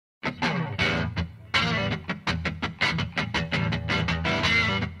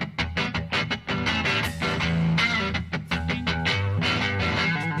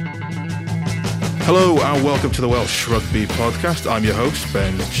Hello and welcome to the Welsh Rugby Podcast. I'm your host,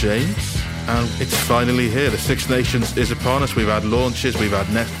 Ben James, and it's finally here. The Six Nations is upon us. We've had launches, we've had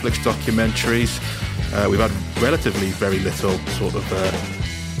Netflix documentaries, we've had relatively very little sort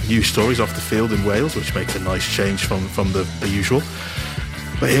of news stories off the field in Wales, which makes a nice change from the usual.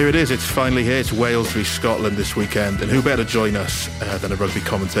 But here it is, it's finally here. It's Wales v Scotland this weekend, and who better join us than a rugby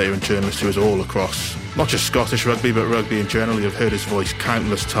commentator and journalist who is all across, not just Scottish rugby, but rugby in general. You've heard his voice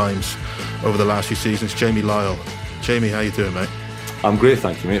countless times over the last few seasons. Jamie Lyall. Jamie, how you doing, mate? I'm great,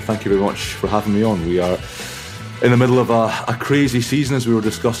 thank you, mate. Thank you very much for having me on. We are in the middle of a crazy season, as we were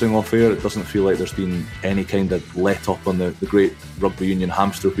discussing off air. It doesn't feel like there's been any kind of let up on the great rugby union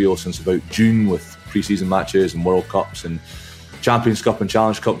hamster wheel since about June, with pre-season matches and World Cups and Champions Cup and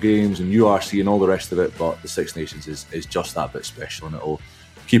Challenge Cup games and URC and all the rest of it. But the Six Nations is just that bit special, and it'll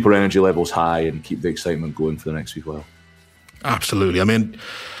keep our energy levels high and keep the excitement going for the next week. Well, absolutely. I mean,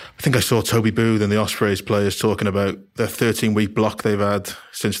 I think I saw Toby Booth and the Ospreys players talking about their 13-week block they've had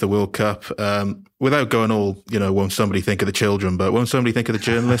since the World Cup. Without going all, won't somebody think of the children, but won't somebody think of the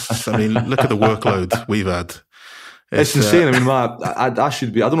journalists? I mean, look at the workload we've had. It's insane. I mean, I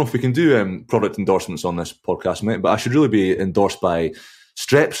should be. I don't know if we can do product endorsements on this podcast, mate, but I should really be endorsed by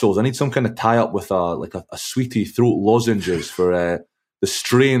Strepsils. I need some kind of tie-up with a sweetie throat lozenges for the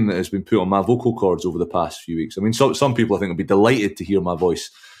strain that has been put on my vocal cords over the past few weeks. I mean, some people I think will be delighted to hear my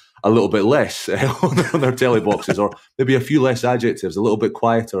voice a little bit less on their telly boxes, or maybe a few less adjectives, a little bit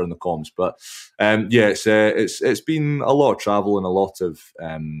quieter in the comms. But it's been a lot of travel and a lot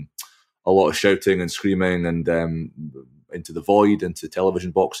of shouting and screaming and into the void, into television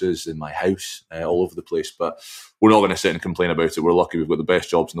boxes in my house, all over the place. But we're not going to sit and complain about it. We're lucky we've got the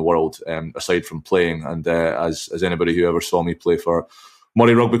best jobs in the world, aside from playing. And as anybody who ever saw me play for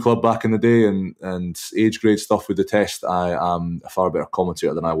Murray Rugby Club back in the day and age grade stuff would attest, I am a far better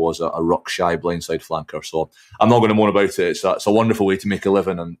commentator than I was a ruck-shy blindside flanker. So I'm not going to moan about it. It's a wonderful way to make a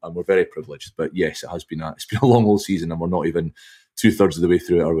living, and we're very privileged. But yes, it's been a long old season, and we're not even 2/3 of the way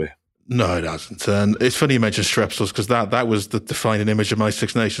through it, are we? No, it hasn't. And it's funny you mentioned Strepsils, because that was the defining image of my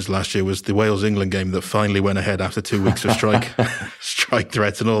Six Nations last year, was the Wales-England game that finally went ahead after 2 weeks of strike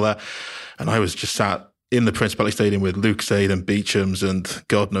threats and all that. And I was just sat in the Principality Stadium with Luke Said and Beecham's and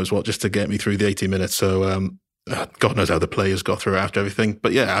God knows what, just to get me through the 80 minutes. So God knows how the players got through after everything.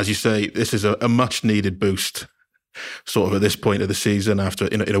 But yeah, as you say, this is a much needed boost sort of at this point of the season after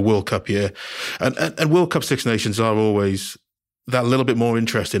in a World Cup year. And World Cup Six Nations are always that little bit more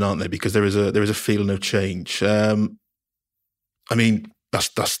interesting, aren't they? Because there is a feeling of change. I mean,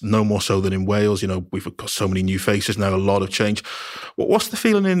 that's no more so than in Wales. We've got so many new faces now, a lot of change. What's the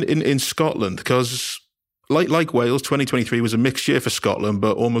feeling in Scotland? Because like Wales, 2023 was a mixed year for Scotland,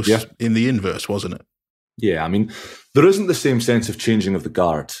 but almost in the inverse, wasn't it? Yeah, I mean, there isn't the same sense of changing of the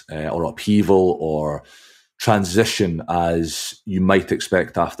guard or upheaval or transition as you might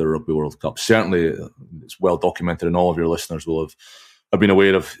expect after a Rugby World Cup. Certainly, it's well documented, and all of your listeners will have been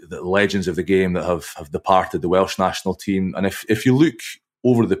aware of the legends of the game that have departed the Welsh national team. And if you look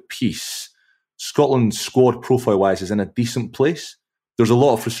over the piece, Scotland's squad profile-wise is in a decent place. There's a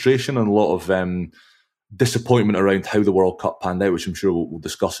lot of frustration and a lot of disappointment around how the World Cup panned out, which I'm sure we'll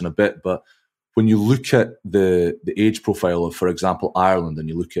discuss in a bit. But when you look at the age profile of, for example, Ireland, and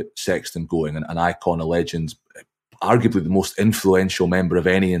you look at Sexton going, an icon, a legend, arguably the most influential member of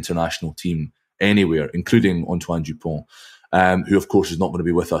any international team anywhere, including Antoine Dupont, who of course is not going to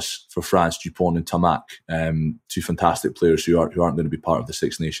be with us for France, Dupont and Tamac, two fantastic players who aren't going to be part of the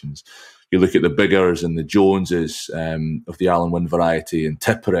Six Nations. You look at the Biggers and the Joneses of the Alan Wynne variety, and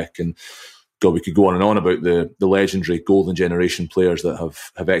Tipperick, and God, we could go on and on about the legendary golden generation players that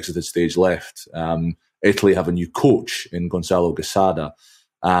have exited stage left. Italy have a new coach in Gonzalo Gasada.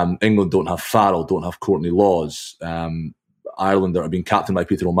 England don't have Farrell, don't have Courtney Laws. Ireland are being captained by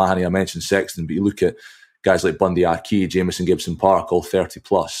Peter O'Mahony. I mentioned Sexton, but you look at guys like Bundy Aki, Jamieson Gibson Park, all 30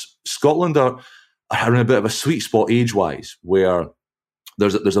 plus. Scotland are in a bit of a sweet spot age-wise, where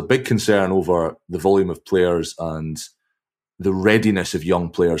there's a big concern over the volume of players and the readiness of young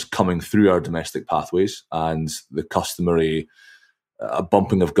players coming through our domestic pathways, and the customary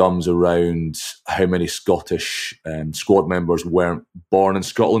bumping of gums around how many Scottish squad members weren't born in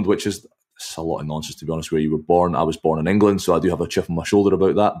Scotland, which is a lot of nonsense, to be honest, where you were born. I was born in England, so I do have a chip on my shoulder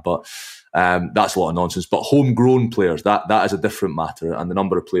about that, but that's a lot of nonsense. But homegrown players, that is a different matter, and the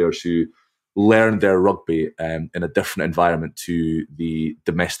number of players who learned their rugby in a different environment to the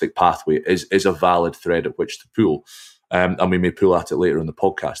domestic pathway is a valid thread at which to pull. And we may pull at it later in the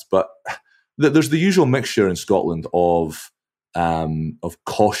podcast. But there's the usual mixture in Scotland of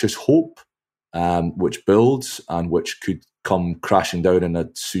cautious hope, which builds and which could come crashing down in a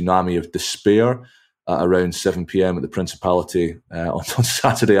tsunami of despair. at around 7 p.m. at the Principality on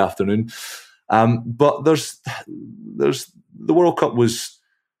Saturday afternoon. But there's the World Cup was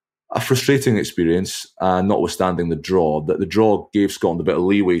a frustrating experience, notwithstanding the draw. That the draw gave Scotland a bit of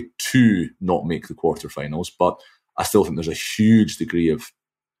leeway to not make the quarterfinals, but I still think there's a huge degree of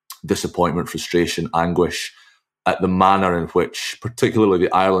disappointment, frustration, anguish at the manner in which, particularly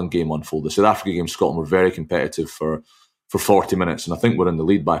the Ireland game unfolded. The South Africa game, Scotland were very competitive for 40 minutes, and I think we're in the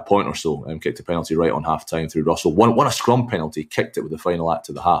lead by a point or so. Kicked a penalty right on half time through Russell. Won a scrum penalty, kicked it with the final act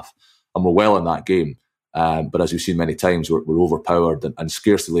of the half, and we're well in that game. But as we've seen many times, we're overpowered and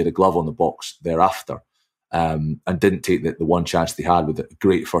scarcely laid a glove on the box thereafter, and didn't take the one chance they had with a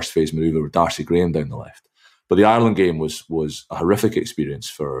great first phase manoeuvre with Darcy Graham down the left. But the Ireland game was a horrific experience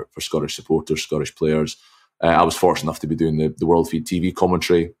for Scottish supporters, Scottish players. I was fortunate enough to be doing the World Feed TV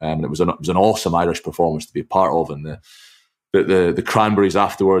commentary, and it was an awesome Irish performance to be a part of, and the cranberries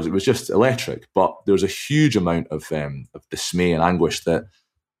afterwards. It was just electric. But there was a huge amount of dismay and anguish that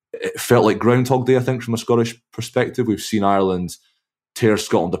it felt like Groundhog Day, I think, from a Scottish perspective. We've seen Ireland tear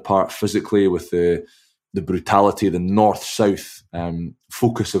Scotland apart physically with the brutality, the north-south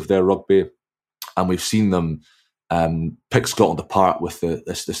focus of their rugby. And we've seen them pick Scotland apart with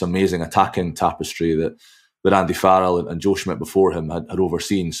this amazing attacking tapestry that Andy Farrell and Joe Schmidt before him had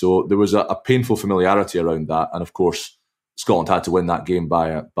overseen. So there was a painful familiarity around that. And of course, Scotland had to win that game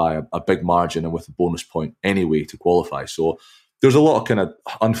by a big margin and with a bonus point anyway to qualify. So there's a lot of kind of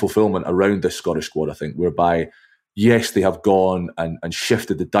unfulfillment around this Scottish squad, I think, whereby, yes, they have gone and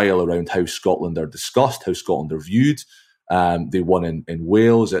shifted the dial around how Scotland are discussed, how Scotland are viewed. They won in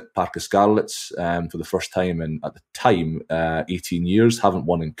Wales at Parc y Scarlets for the first time in, at the time, 18 years. Haven't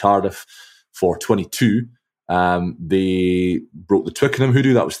won in Cardiff for 22. They broke the Twickenham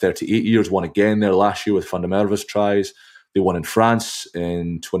hoodoo. That was 38 years. Won again there last year with Van der Merwe's tries. They won in France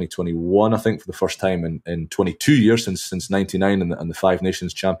in 2021, I think, for the first time in 22 years since 99 and the Five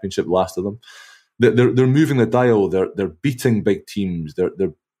Nations Championship, the last of them. They're moving the dial. They're beating big teams.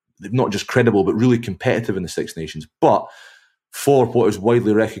 They're not just credible, but really competitive in the Six Nations. But for what is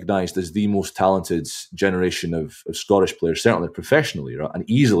widely recognised as the most talented generation of Scottish players, certainly professionally, right, and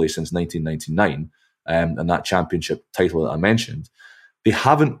easily since 1999, and that championship title that I mentioned, they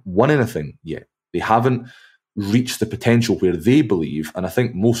haven't won anything yet. They haven't reached the potential where they believe, and I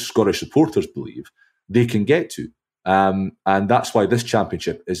think most Scottish supporters believe, they can get to. And that's why this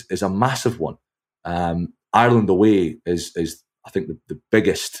championship is a massive one. Ireland away is I think the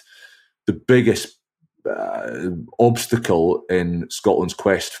biggest obstacle in Scotland's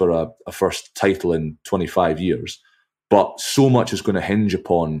quest for a first title in 25 years. But so much is going to hinge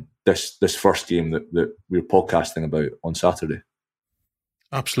upon this first game that we're podcasting about on Saturday.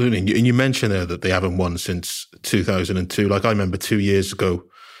 Absolutely. And you mentioned there that they haven't won since 2002. Like, I remember 2 years ago,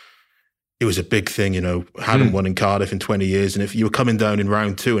 it was a big thing, hadn't won in Cardiff in 20 years. And if you were coming down in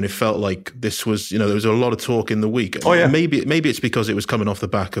round two and it felt like this was, there was a lot of talk in the week. Oh, yeah. Maybe it's because it was coming off the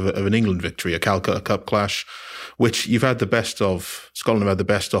back of an England victory, a Calcutta Cup clash, which you've had the best of, Scotland have had the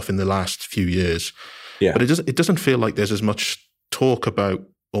best of in the last few years. Yeah. But it doesn't feel like there's as much talk about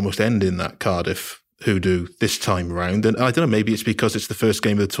almost ending that Cardiff hoodoo this time around. And I don't know, maybe it's because it's the first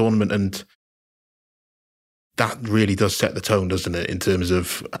game of the tournament, and that really does set the tone, doesn't it, in terms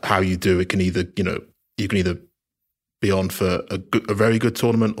of how you do it. Can either, you can either be on for a very good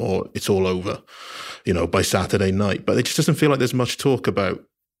tournament or it's all over, by Saturday night. But it just doesn't feel like there's much talk about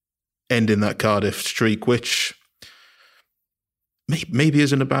ending that Cardiff streak, which maybe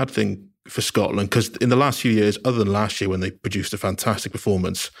isn't a bad thing for Scotland, because in the last few years, other than last year when they produced a fantastic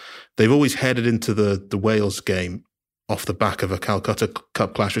performance, they've always headed into the Wales game off the back of a Calcutta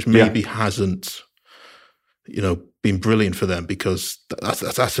Cup clash, which maybe hasn't, been brilliant for them, because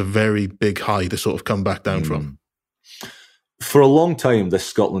that's a very big high to sort of come back down from. For a long time, this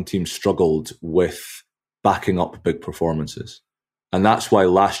Scotland team struggled with backing up big performances. And that's why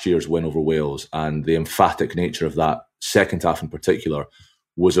last year's win over Wales and the emphatic nature of that second half in particular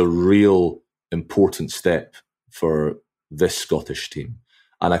was a real important step for this Scottish team.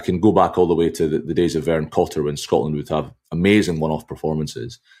 And I can go back all the way to the days of Vern Cotter, when Scotland would have amazing one-off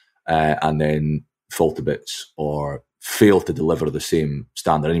performances and then fall to bits or fail to deliver the same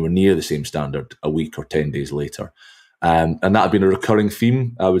standard, anywhere near the same standard, a week or 10 days later. And that had been a recurring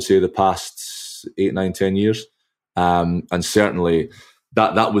theme, I would say, the past 8, 9, 10 years. And certainly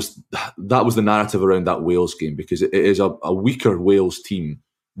that was the narrative around that Wales game, because it is a weaker Wales team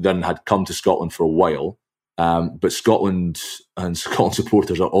than had come to Scotland for a while. But Scotland and Scotland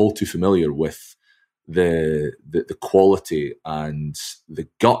supporters are all too familiar with the quality and the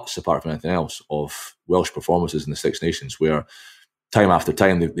guts, apart from anything else, of Welsh performances in the Six Nations, where time after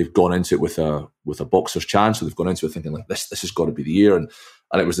time, they've gone into it with a boxer's chance. So they've gone into it thinking like this has got to be the year. And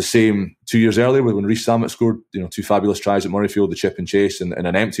it was the same 2 years earlier when Rhys Sammet scored 2 fabulous tries at Murrayfield, the chip and chase, and in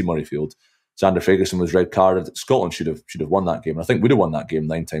an empty Murrayfield. Xander Ferguson was red carded. Scotland should have won that game. And I think would have won that game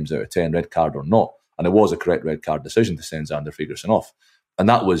 9 times out of 10, red card or not. And it was a correct red card decision to send Xander Ferguson off. And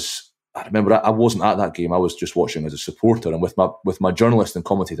that was, I remember, I wasn't at that game. I was just watching as a supporter, and with my journalist and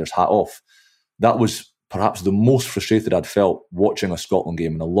commentator's hat off. That was perhaps the most frustrated I'd felt watching a Scotland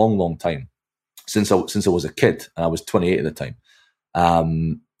game in a long, long time since I was a kid, and I was 28 at the time.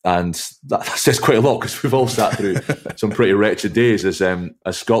 And that says quite a lot, because we've all sat through some pretty wretched days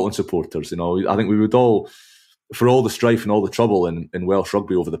as Scotland supporters. I think we would all, for all the strife and all the trouble in Welsh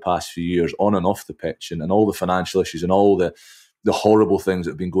rugby over the past few years, on and off the pitch, and all the financial issues and all the horrible things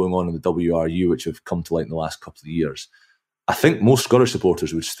that have been going on in the WRU, which have come to light in the last couple of years. I think most Scottish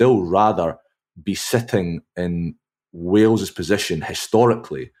supporters would still rather be sitting in Wales's position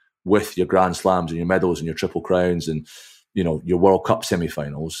historically with your Grand Slams and your medals and your Triple Crowns and your World Cup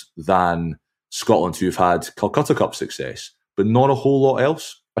semi-finals than Scotland, who've had Calcutta Cup success, but not a whole lot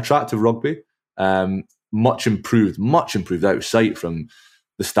else. Attractive rugby, much improved out of sight from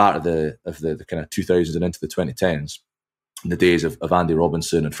the start of the kind of 2000s and into the 2010s, in the days of Andy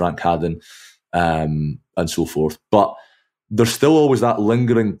Robinson and Frank Haddon and so forth. But there's still always that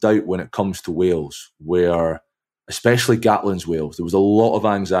lingering doubt when it comes to Wales, where, especially Gatland's Wales, there was a lot of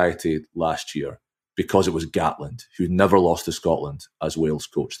anxiety last year because it was Gatland, who never lost to Scotland as Wales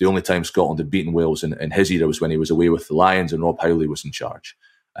coach. The only time Scotland had beaten Wales in his era was when he was away with the Lions and Rob Howley was in charge.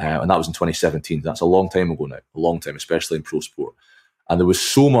 And that was in 2017. That's a long time ago now, a long time, especially in pro sport. And there was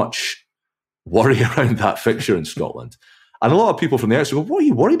so much worry around that fixture in Scotland. And a lot of people from the outside go, what are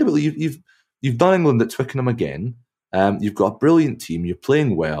you worried about? You've done England at Twickenham again. You've got a brilliant team. You're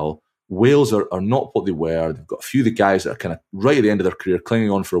playing well. Wales are not what they were. They've got a few of the guys that are kind of right at the end of their career clinging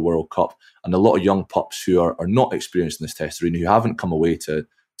on for a World Cup, and a lot of young pups who are not experienced in this test arena, who haven't come away to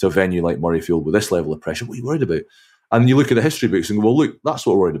a venue like Murrayfield with this level of pressure. What are you worried about? And you look at the history books and go, well, look, that's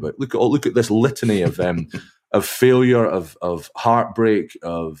what we're worried about. Look at this litany of of failure, of heartbreak,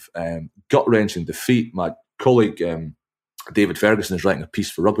 of gut-wrenching defeat. My colleague David Ferguson is writing a piece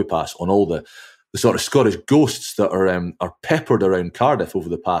for Rugby Pass on all the sort of Scottish ghosts that are peppered around Cardiff over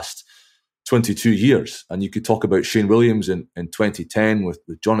the past 22 years. And you could talk about Shane Williams in 2010 with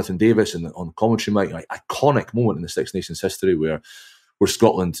Jonathan Davis on the commentary mic, an iconic moment in the Six Nations history where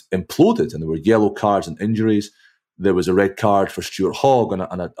Scotland imploded and there were yellow cards and injuries. There was a red card for Stuart Hogg and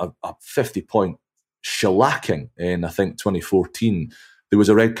a 50-point shellacking in, I think, 2014. There was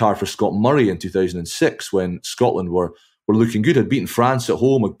a red card for Scott Murray in 2006 when Scotland were looking good, had beaten France at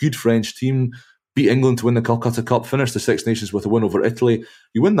home, a good French team, beat England to win the Calcutta Cup, finished the Six Nations with a win over Italy.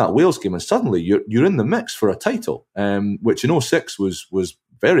 You win that Wales game and suddenly you're in the mix for a title, which in 2006 was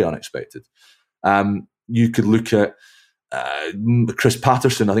very unexpected. You could look at Chris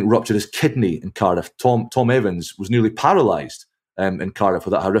Patterson, I think, ruptured his kidney in Cardiff. Tom Evans was nearly paralysed in Cardiff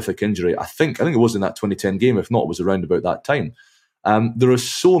with that horrific injury. I think it was in that 2010 game. If not, it was around about that time. There are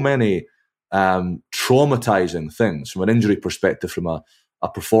so many traumatising things from an injury perspective, from a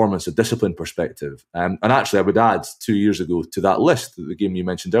performance, a discipline perspective. And actually, I would add 2 years ago to that list, the game you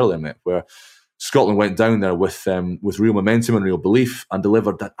mentioned earlier, Mick, where Scotland went down there with real momentum and real belief and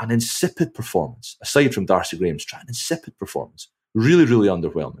delivered an insipid performance, aside from Darcy Graham's try, an insipid performance. Really, really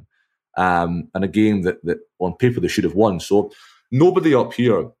underwhelming. And a game that on paper they should have won. So nobody up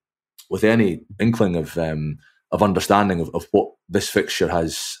here with any inkling of understanding of what this fixture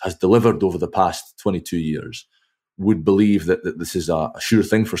has delivered over the past 22 years would believe that this is a sure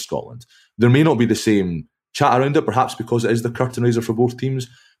thing for Scotland. There may not be the same chat around it, perhaps because it is the curtain raiser for both teams,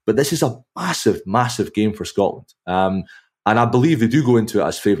 but this is a massive, massive game for Scotland. And I believe they do go into it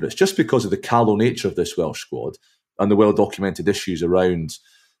as favourites, just because of the callow nature of this Welsh squad and the well-documented issues around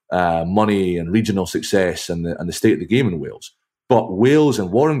money and regional success and the state of the game in Wales. But Wales,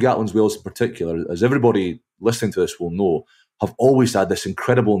 and Warren Gatland's Wales in particular, as everybody listening to this will know, have always had this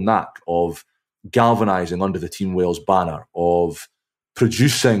incredible knack of galvanising under the Team Wales banner, of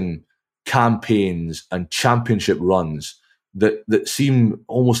producing campaigns and championship runs that seem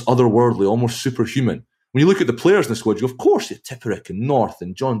almost otherworldly, almost superhuman. When you look at the players in the squad, you go, of course, you have Tipperick and North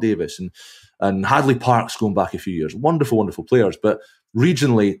and John Davis and Hadley Parks going back a few years. Wonderful, wonderful players, but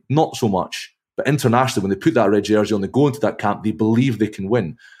regionally, not so much. But internationally, when they put that red jersey on, they go into that camp, they believe they can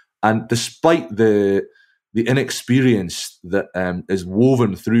win. And despite the inexperience that is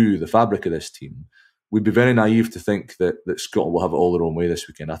woven through the fabric of this team, we'd be very naive to think that Scotland will have it all their own way this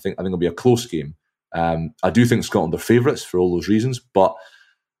weekend. I think it'll be a close game. I do think Scotland are favourites for all those reasons, but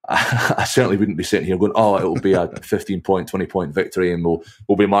I certainly wouldn't be sitting here going, oh, it will be a 15-point, 20-point victory and we'll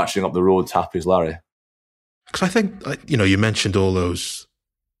be marching up the road happy as Larry. Because I think, you mentioned all those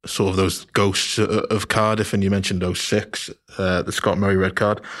sort of those ghosts of Cardiff, and you mentioned 06, the Scott Murray red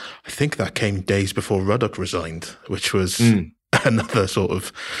card. I think that came days before Ruddock resigned, which was another sort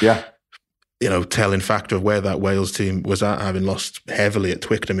of telling factor of where that Wales team was at, having lost heavily at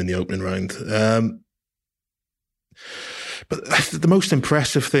Twickenham in the opening round. But the most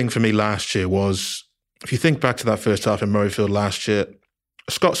impressive thing for me last year was, if you think back to that first half in Murrayfield last year,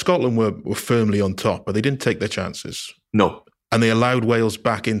 Scotland were firmly on top, but they didn't take their chances. No. And they allowed Wales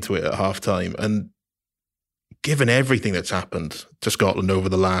back into it at half-time. And given everything that's happened to Scotland over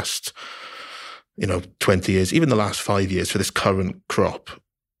the last, 20 years, even the last 5 years for this current crop,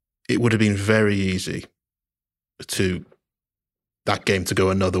 it would have been very easy to that game to go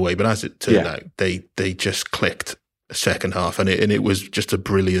another way. But as it turned out, they just clicked a second half, and it was just a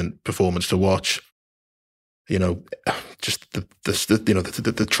brilliant performance to watch. Just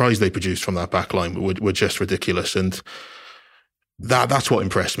the tries they produced from that back line were just ridiculous, and that's what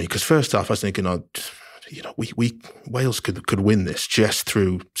impressed me. Because first half, I was thinking, Wales could win this just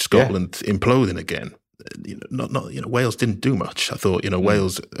through Scotland imploding again. Wales didn't do much. I thought,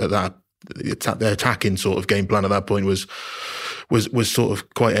 Wales at their attacking sort of game plan at that point was sort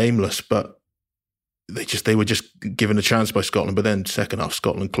of quite aimless, but they were just given a chance by Scotland. But then second half,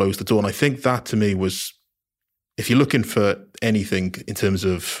 Scotland closed the door, and I think that to me was, if you're looking for anything in terms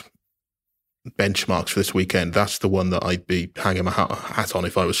of benchmarks for this weekend, that's the one that I'd be hanging my hat on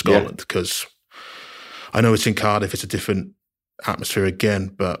if I was Scotland, because I know it's in Cardiff, it's a different atmosphere again,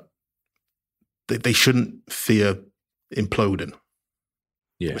 but they shouldn't fear imploding.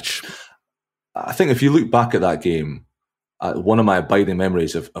 Yeah. Which I think if you look back at that game, one of my abiding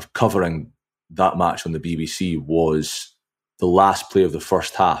memories of covering that match on the BBC was the last play of the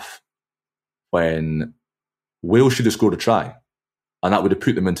first half, when Wales should have scored a try, and that would have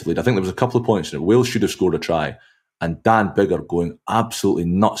put them into lead. I think there was a couple of points in it. Wales should have scored a try, and Dan Biggar going absolutely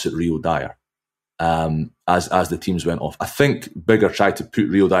nuts at Rio Dyer as the teams went off. I think Biggar tried to put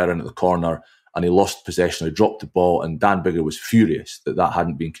Rio Dyer into the corner, and he lost possession. He dropped the ball, and Dan Biggar was furious that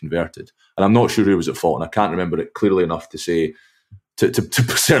hadn't been converted. And I'm not sure who was at fault, and I can't remember it clearly enough to say to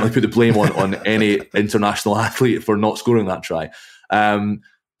certainly put the blame on any international athlete for not scoring that try.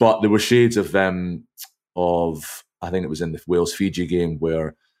 But there were shades of I think it was in the Wales-Fiji game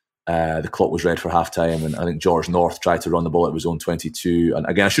where the clock was red for half-time, and I think George North tried to run the ball at his own 22. And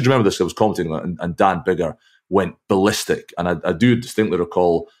again, I should remember this, I was commentating on it, and Dan Biggar went ballistic. And I do distinctly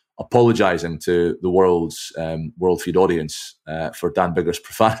recall apologising to the world's World Feed audience for Dan Biggar's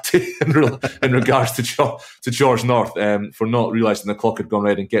profanity in regards to George North for not realising the clock had gone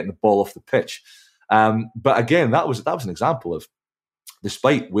red and getting the ball off the pitch. But again, that was an example of,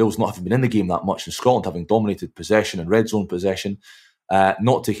 despite Wales not having been in the game that much, and Scotland having dominated possession and red zone possession,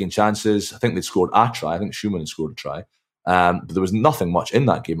 not taking chances. I think they'd scored a try. I think Schumann had scored a try. But there was nothing much in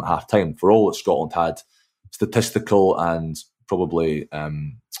that game at half-time, for all that Scotland had statistical and probably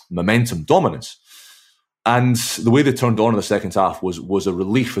momentum dominance. And the way they turned on in the second half was a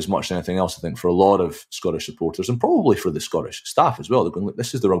relief as much as anything else, I think, for a lot of Scottish supporters, and probably for the Scottish staff as well. They're going, look,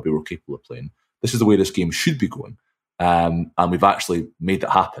 this is the rugby we're capable of playing. This is the way this game should be going. And we've actually made it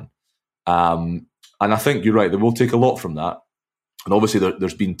happen. And I think you're right, they will take a lot from that. And obviously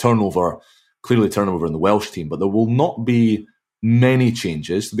there's been clearly turnover in the Welsh team, but there will not be many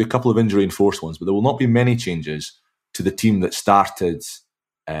changes. There'll be a couple of injury-enforced ones, but there will not be many changes to the team that started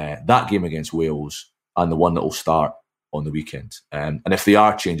that game against Wales and the one that will start on the weekend. And if they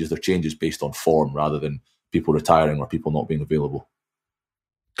are changes, they're changes based on form rather than people retiring or people not being available.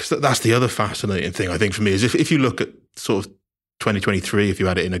 Because that's the other fascinating thing, I think, for me, is if you look at sort of 2023, if you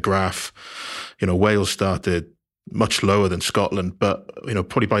had it in a graph, Wales started much lower than Scotland, but,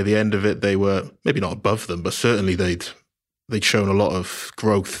 probably by the end of it, they were maybe not above them, but certainly they'd shown a lot of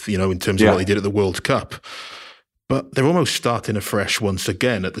growth, in terms of what they did at the World Cup. But they're almost starting afresh once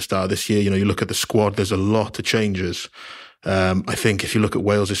again at the start of this year. You look at the squad, there's a lot of changes. I think if you look at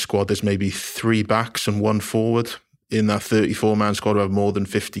Wales' squad, there's maybe 3 backs and 1 forward in that 34-man squad who have more than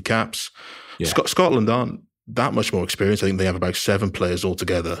 50 caps. Yeah. Scotland aren't that much more experienced. I think they have about 7 players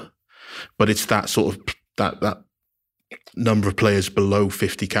altogether. But it's that sort of that number of players below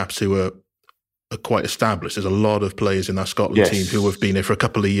 50 caps who are quite established. There's a lot of players in that Scotland team who have been here for a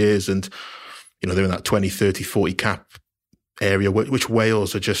couple of years, and they're in that 20, 30, 40 cap area, which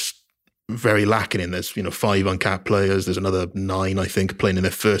Wales are just very lacking in. There's 5 uncapped players. There's another 9, I think, playing in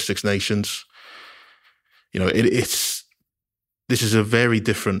their first Six Nations. This is a very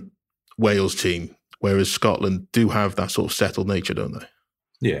different Wales team, whereas Scotland do have that sort of settled nature, don't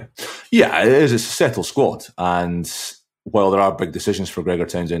they? Yeah, it is. It's a settled squad, and while there are big decisions for Gregor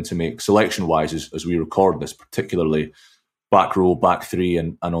Townsend to make selection-wise as we record this, particularly back row, back three,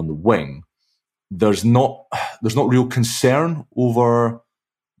 and on the wing, there's not real concern over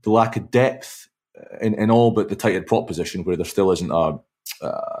the lack of depth in all but the tight head prop position, where there still isn't a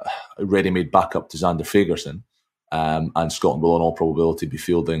ready-made backup to Xander Fagerson. And Scotland will in all probability be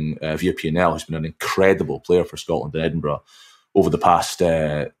fielding Via P&L, who's been an incredible player for Scotland in Edinburgh over the past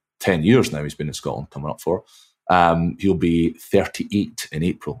 10 years now. He's been in Scotland coming up for. He'll be 38 in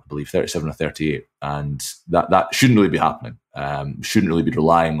April, I believe, 37 or 38. And that shouldn't really be happening. Shouldn't really be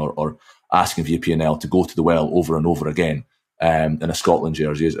relying or asking Via P&L to go to the well over and over again in a Scotland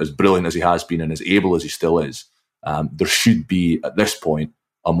jersey. As brilliant as he has been and as able as he still is, there should be, at this point,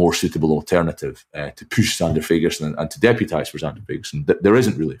 a more suitable alternative to push Xander Fagerson and to deputise for Xander Fagerson. There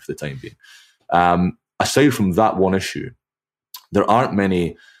isn't really for the time being. Aside from that one issue, there aren't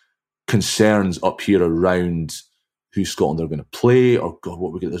many concerns up here around who Scotland are going to play, or God,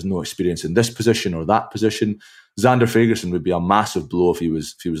 what we get. There's no experience in this position or that position. Xander Fagerson would be a massive blow if he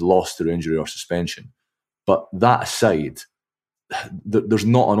was lost through injury or suspension. But that aside, there's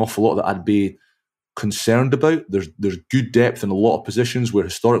not an awful lot that I'd be concerned about. There's good depth in a lot of positions where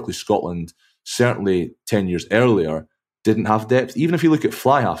historically Scotland, certainly 10 years earlier, didn't have depth. Even if you look at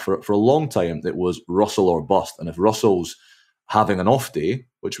fly half, for a long time it was Russell or bust. And if Russell's having an off day,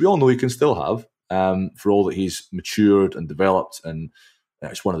 which we all know he can still have, for all that he's matured and developed, and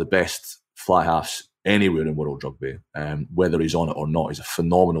it's one of the best fly halves anywhere in world rugby, whether he's on it or not. He's a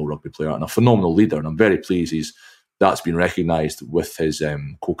phenomenal rugby player and a phenomenal leader, and I'm very pleased that's been recognised with his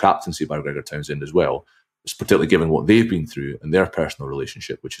co-captaincy by Gregor Townsend as well. It's particularly given what they've been through and their personal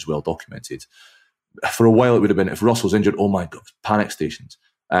relationship, which is well documented. For a while it would have been, if Russell's injured, oh my God, panic stations.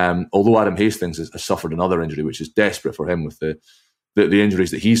 Although Adam Hastings has suffered another injury, which is desperate for him with the injuries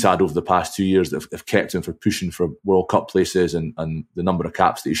that he's had over the past 2 years that have kept him from pushing for World Cup places and the number of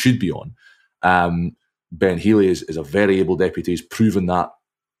caps that he should be on. Ben Healy is a very able deputy. He's proven that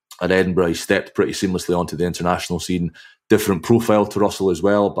at Edinburgh. He stepped pretty seamlessly onto the international scene. Different profile to Russell as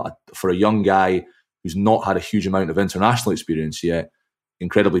well, but for a young guy who's not had a huge amount of international experience yet,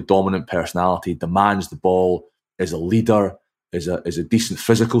 incredibly dominant personality, demands the ball, is a leader, is a decent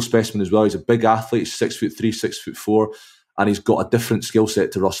physical specimen as well. He's a big athlete, he's 6'3", 6'4", and he's got a different skill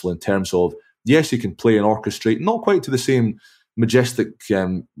set to Russell in terms of, yes, he can play and orchestrate, not quite to the same majestic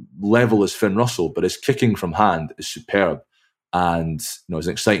level as Finn Russell, but his kicking from hand is superb, and he's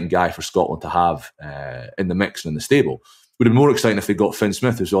an exciting guy for Scotland to have in the mix and in the stable. Would have been more exciting if they got Finn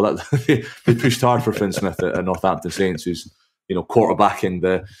Smith as well. They pushed hard for Finn Smith at Northampton Saints, who's quarterbacking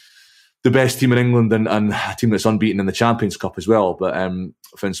the best team in England and a team that's unbeaten in the Champions Cup as well. But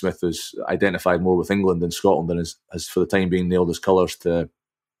Finn Smith has identified more with England than Scotland and has for the time being nailed his colours to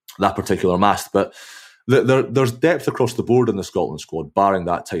that particular mast. But there's depth across the board in the Scotland squad, barring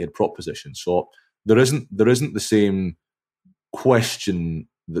that tight head prop position. So there isn't the same question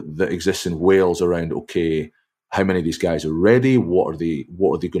that exists in Wales around, okay, how many of these guys are ready? What are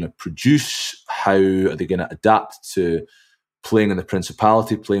they going to produce? How are they going to adapt to playing in the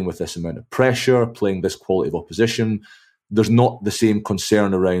Principality, playing with this amount of pressure, playing this quality of opposition? There's not the same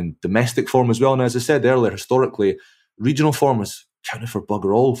concern around domestic form as well. And as I said earlier, historically, regional form has counted for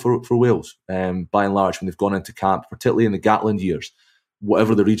bugger all for Wales, by and large, when they've gone into camp, particularly in the Gatland years.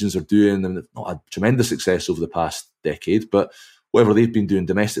 Whatever the regions are doing, and they've not had tremendous success over the past decade, but whatever they've been doing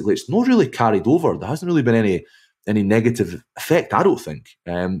domestically, it's not really carried over. There hasn't really been any negative effect, I don't think.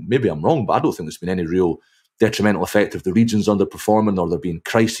 Maybe I'm wrong, but I don't think there's been any real detrimental effect of the regions underperforming, or there being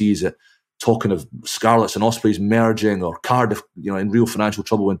crises at talking of Scarlets and Ospreys merging, or Cardiff, in real financial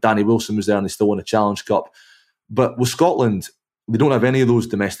trouble when Danny Wilson was there and they still won a Challenge Cup. But with Scotland, they don't have any of those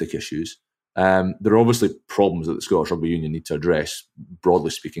domestic issues. There are obviously problems that the Scottish Rugby Union need to address,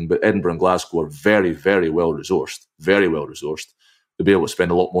 broadly speaking, but Edinburgh and Glasgow are very, very well resourced. They'll be able to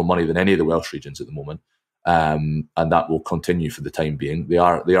spend a lot more money than any of the Welsh regions at the moment. And that will continue for the time being. They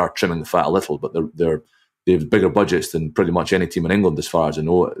are trimming the fat a little, but they have bigger budgets than pretty much any team in England, as far as I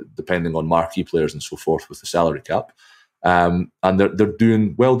know, depending on marquee players and so forth with the salary cap. And they're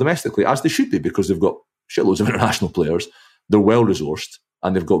doing well domestically, as they should be, because they've got shitloads of international players. They're well resourced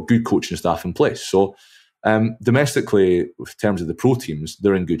and they've got good coaching staff in place. So domestically, in terms of the pro teams,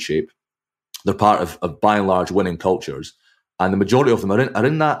 they're in good shape. They're part of by and large winning cultures, and the majority of them are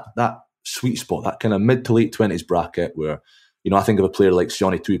in that sweet spot, that kind of mid to late 20s bracket where, I think of a player like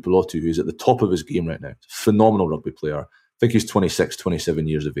Sione Tuipulotu, who's at the top of his game right now. Phenomenal rugby player. I think he's 26, 27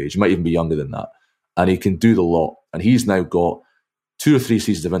 years of age. He might even be younger than that. And he can do the lot. And he's now got 2 or 3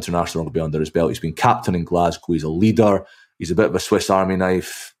 seasons of international rugby under his belt. He's been captain in Glasgow. He's a leader. He's a bit of a Swiss Army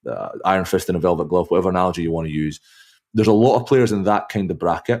knife, iron fist in a velvet glove, whatever analogy you want to use. There's a lot of players in that kind of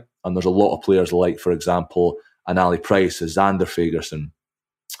bracket, and there's a lot of players like, for example, an Ali Price, a Xander Fagerson,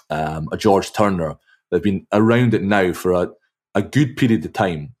 a George Turner. They've been around it now for a good period of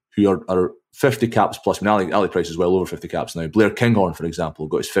time, who are 50 caps plus. I mean, Ali Price is well over 50 caps now. Blair Kinghorn, for example,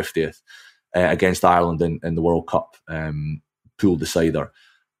 got his 50th against Ireland in the World Cup pool decider.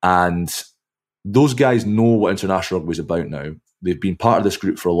 And those guys know what international rugby is about now. They've been part of this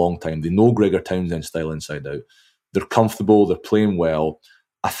group for a long time. They know Gregor Townsend style inside out. They're comfortable. They're playing well.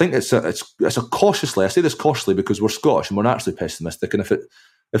 I think it's a cautiously. I say this cautiously because we're Scottish and we're naturally pessimistic. And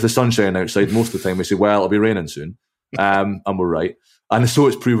if the sun's shining outside, most of the time we say, well, it'll be raining soon, and we're right. And so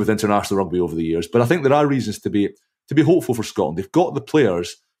it's proved with international rugby over the years. But I think there are reasons to be hopeful for Scotland. They've got the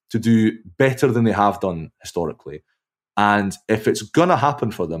players to do better than they have done historically. And if it's going to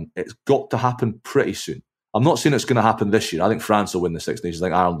happen for them, it's got to happen pretty soon. I'm not saying it's going to happen this year. I think France will win the Six Nations. I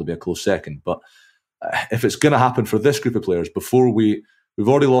think Ireland will be a close second. But if it's going to happen for this group of players, before we've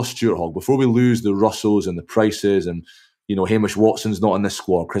already lost Stuart Hogg, before we lose the Russells and the Prices, and Hamish Watson's not in this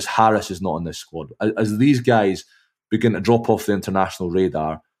squad, Chris Harris is not in this squad. As these guys begin to drop off the international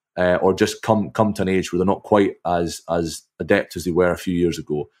radar, or just come to an age where they're not quite as adept as they were a few years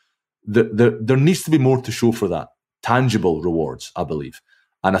ago, there needs to be more to show for that. Tangible rewards, I believe.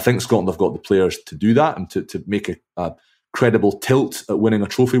 And I think Scotland have got the players to do that and to make a credible tilt at winning a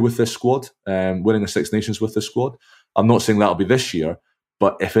trophy with this squad, winning a Six Nations with this squad. I'm not saying that'll be this year,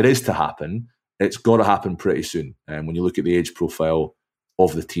 but if it is to happen, it's got to happen pretty soon. And when you look at the age profile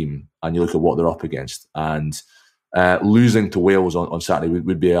of the team and you look at what they're up against, and losing to Wales on Saturday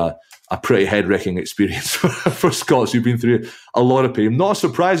would be a pretty head-wrecking experience for Scots who've been through a lot of pain. Not a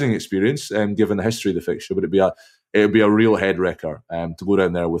surprising experience, given the history of the fixture, but it would be a real head-wrecker to go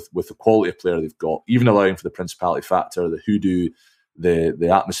down there with the quality of player they've got, even allowing for the principality factor, the hoodoo, the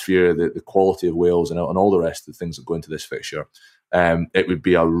atmosphere, the quality of Wales, and all the rest of the things that go into this fixture. It would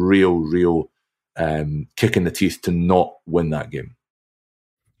be a real kick in the teeth to not win that game.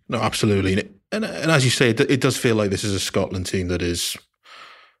 No, absolutely. And as you say, it does feel like this is a Scotland team that is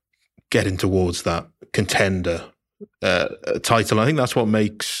getting towards that contender title. I think that's what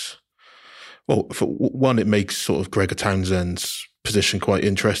makes, well, for one, it makes sort of Gregor Townsend's position quite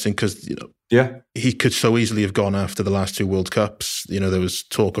interesting because, he could so easily have gone after the last two World Cups. There was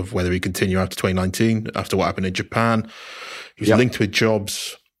talk of whether he'd continue after 2019, after what happened in Japan. He was linked with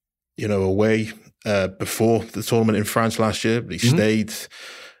jobs, away before the tournament in France last year, but he stayed.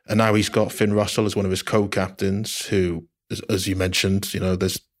 And now he's got Finn Russell as one of his co-captains who, as you mentioned,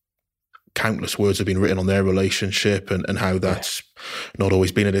 there's countless words have been written on their relationship and how that's not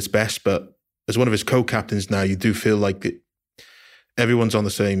always been at its best. But as one of his co-captains now, you do feel like everyone's on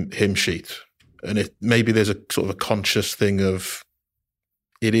the same hymn sheet. And maybe there's a sort of a conscious thing of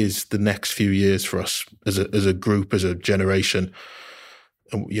it is the next few years for us as a group, as a generation.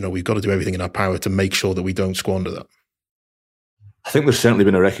 And, we've got to do everything in our power to make sure that we don't squander that. I think there's certainly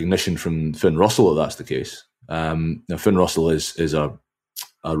been a recognition from Finn Russell that that's the case. Now, Finn Russell is a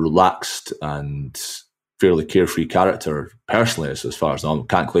relaxed and fairly carefree character personally, as far as I know.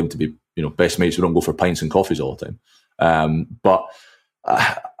 Can't claim to be best mates who don't go for pints and coffees all the time. But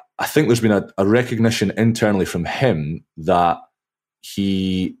I think there's been a recognition internally from him that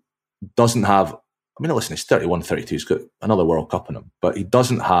he doesn't have. I mean, listen, he's 31, 32. He's got another World Cup in him, but he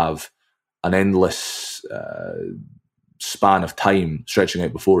doesn't have an endless span of time stretching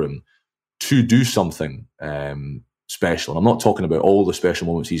out before him to do something special. And I'm not talking about all the special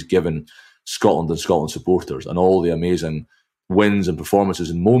moments he's given Scotland and Scotland supporters and all the amazing wins and performances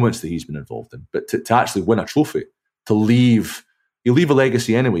and moments that he's been involved in, but to actually win a trophy, you leave a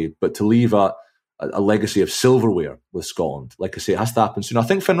legacy anyway, but to leave a legacy of silverware with Scotland, like I say, it has to happen soon. I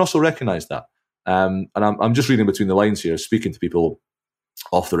think Finn Russell recognised that. And I'm just reading between the lines here, speaking to people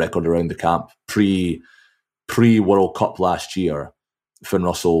off the record around the camp, pre-World Cup last year, Finn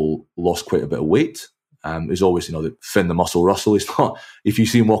Russell lost quite a bit of weight. He's always, the Finn the Muscle Russell. He's not, if you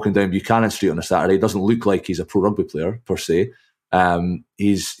see him walking down Buchanan Street on a Saturday, it doesn't look like he's a pro rugby player per se.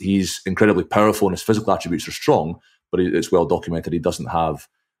 He's incredibly powerful and his physical attributes are strong, but it's well documented he doesn't have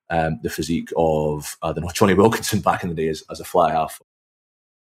the physique of, Johnny Wilkinson back in the day as a fly half.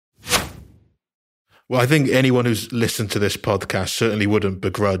 Well, I think anyone who's listened to this podcast certainly wouldn't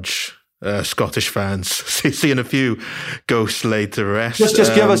begrudge Scottish fans seeing a few ghosts laid to rest.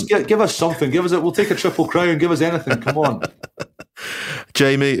 Just give us something. We'll take a Triple Crown. Give us anything. Come on,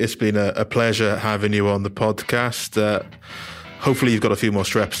 Jamie. It's been a pleasure having you on the podcast. hopefully you've got a few more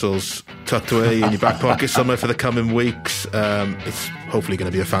Strepsils tucked away in your back pocket somewhere for the coming weeks. It's hopefully going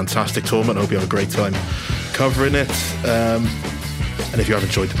to be a fantastic tournament. I hope you have a great time covering it. And if you have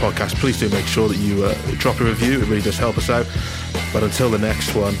enjoyed the podcast, please do make sure that you drop a review. It really does help us out. But until the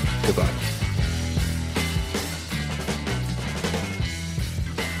next one, goodbye.